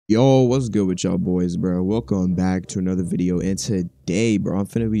Yo, what's good with y'all boys, bro? Welcome back to another video. And today, bro, I'm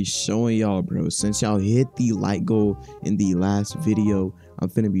finna be showing y'all, bro, since y'all hit the like goal in the last video, I'm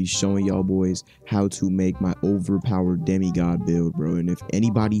finna be showing y'all boys how to make my overpowered demigod build, bro. And if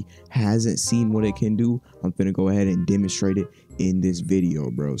anybody hasn't seen what it can do, I'm finna go ahead and demonstrate it in this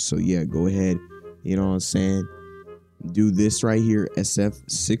video, bro. So yeah, go ahead, you know what I'm saying, do this right here,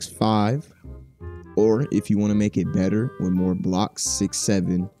 SF65. Or if you want to make it better with more blocks,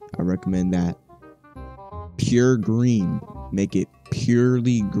 6-7, I recommend that. Pure green. Make it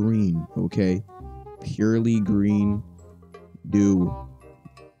purely green, okay? Purely green. Do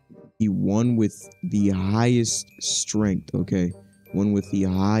the one with the highest strength, okay? One with the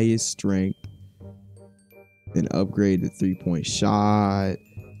highest strength. Then upgrade the 3-point shot.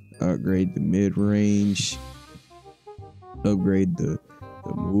 Upgrade the mid-range. Upgrade the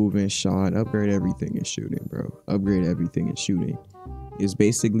moving shot, upgrade everything in shooting, bro. Upgrade everything in shooting. It's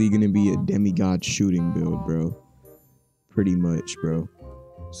basically gonna be a demigod shooting build, bro. Pretty much, bro.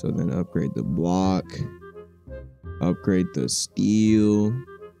 So then upgrade the block, upgrade the steel,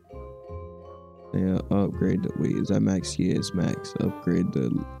 yeah, upgrade the wait, is that max? Yeah, it's max.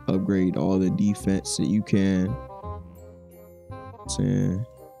 Upgrade all the defense that you can. Saying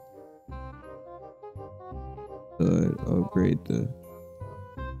upgrade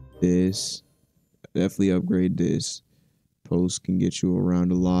this, definitely upgrade this. Post can get you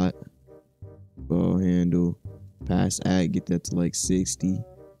around a lot. Ball handle, pass at, get that to like 60.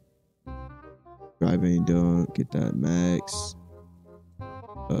 Driving dunk, get that max.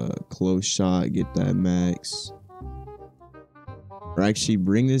 Close shot, get that max. Or actually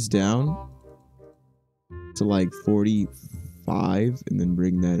bring this down to like 45 and then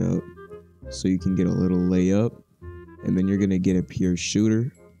bring that up so you can get a little layup, and then you're gonna get a pure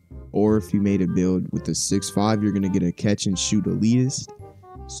shooter. Or if you made a build with the 6-5, you're gonna get a catch and shoot elitist.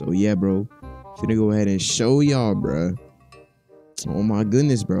 So yeah, bro, I'm gonna go ahead and show y'all, bro. Oh my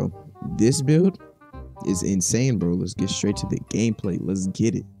goodness, bro, this build is insane, bro. Let's get straight to the gameplay. Let's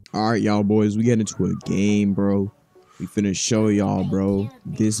get it. All right, y'all boys, we get into a game, bro. We finna show y'all, bro.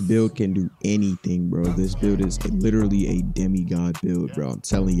 This build can do anything, bro. This build is literally a demigod build, bro. I'm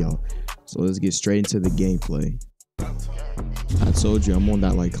telling y'all. So let's get straight into the gameplay. I told you I'm on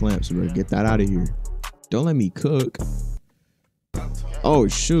that like clamps, bro. Get that out of here. Don't let me cook. Oh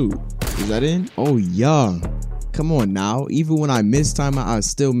shoot, is that in? Oh yeah, come on now. Even when I miss time, I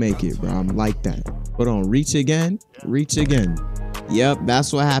still make it, bro. I'm like that. Hold on, reach again. Yep,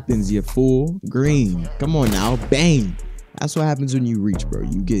 that's what happens, you fool. Green, come on now, bang. That's what happens when you reach, bro.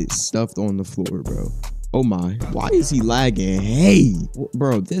 You get stuffed on the floor, bro. Oh my, why is he lagging? Hey,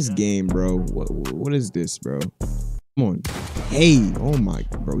 bro, this game, bro. What is this, bro? Come on. Hey, oh my,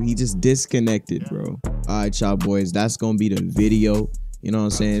 bro, he just disconnected, bro. All right, y'all boys, that's gonna be the video. You know what I'm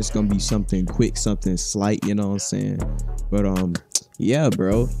saying? It's gonna be something quick, something slight, you know what I'm saying? But yeah,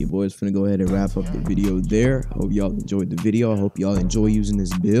 bro, you boys finna go ahead and wrap up the video there. I hope y'all enjoyed the video. I hope y'all enjoy using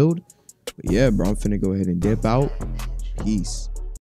this build. But yeah, bro, I'm finna go ahead and dip out. Peace.